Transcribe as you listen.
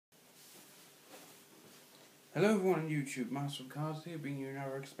Hello everyone on YouTube, Master of Cards here, bringing you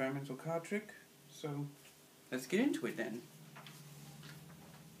another experimental card trick. So, let's get into it then.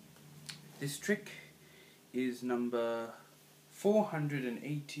 This trick is number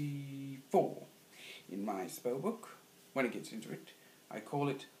 484 in my spellbook. When it gets into it, I call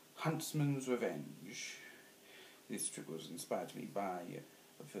it Huntsman's Revenge. This trick was inspired to me by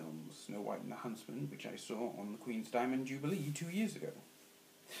the film Snow White and the Huntsman, which I saw on the Queen's Diamond Jubilee 2 years ago.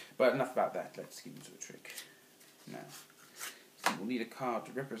 But enough about that, let's get into the trick. Now, so we'll need a card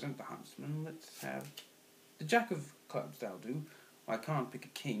to represent the Huntsman. Let's have the Jack of Clubs, that'll do. Well, I can't pick a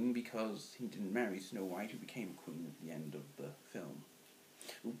king because he didn't marry Snow White, who became a queen at the end of the film.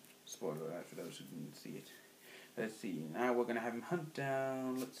 Ooh, spoiler alert for those who didn't see it. Let's see, now we're going to have him hunt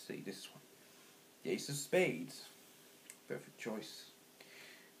down, let's see, this one. The Ace of Spades. Perfect choice.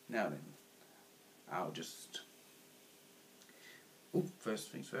 Now then, I'll just... Ooh,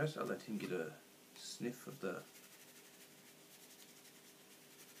 first things first, I'll let him get a sniff of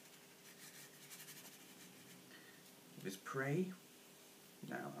his prey.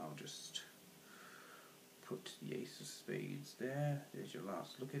 Now I'll just put the Ace of Spades there. There's your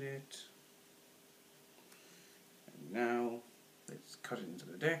last look at it. And now let's cut it into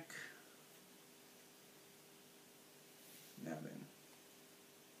the deck. Now then,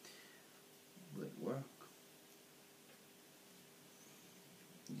 will it work?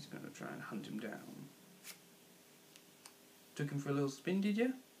 He's going to try and hunt him down. Took him for a little spin, did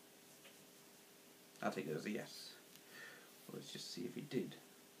you? I'll take it as a yes. Well, let's just see if he did.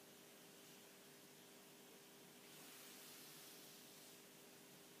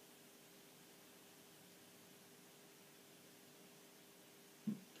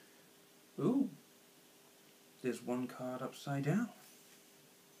 Ooh, there's one card upside down.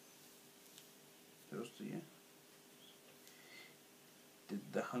 Those two, yeah. Did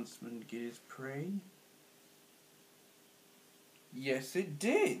the Huntsman get his prey? Yes, it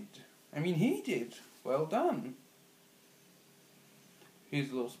did. I mean, he did. Well done. Here's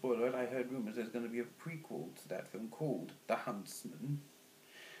a little spoiler. I heard rumours there's going to be a prequel to that film called The Huntsman,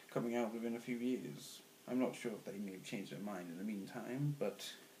 coming out within a few years. I'm not sure if they may have changed their mind in the meantime, but,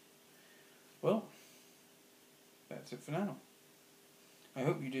 well, that's it for now. I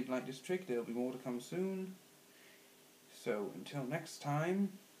hope you did like this trick. There'll be more to come soon. So, until next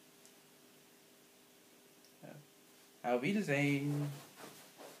time, Auf Wiedersehen.